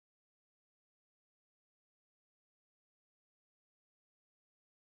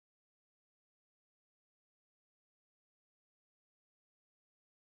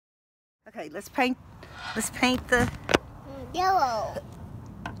Okay, let's paint the yellow.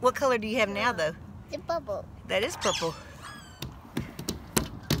 What color do you have now though? The purple. That is purple.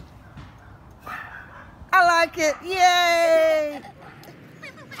 I like it. Yay!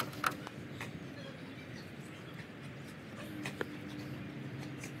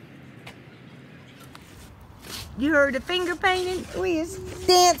 You heard of finger painting? We is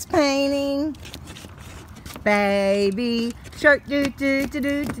dance painting. Baby shark do do do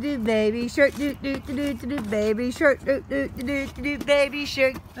do do do, baby shark do do do do do do, baby shark do do do do do do, baby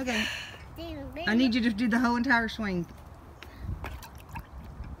shark. Okay. I need you to do the whole entire swing.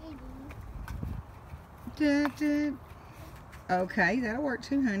 Okay, that'll work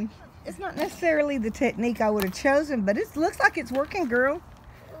too, honey. It's not necessarily the technique I would have chosen, but it looks like it's working, girl.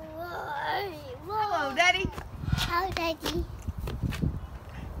 Hello, Daddy. Hello, Daddy.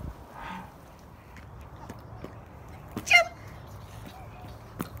 Jump.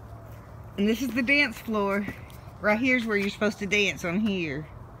 And this is the dance floor. Right here's where you're supposed to dance, on here.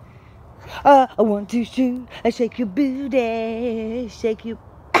 I want to shoot, shake your booty, shake your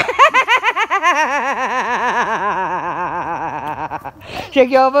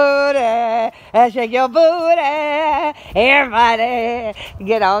shake your booty, shake your booty. Everybody,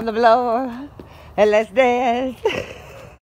 get on the floor and let's dance.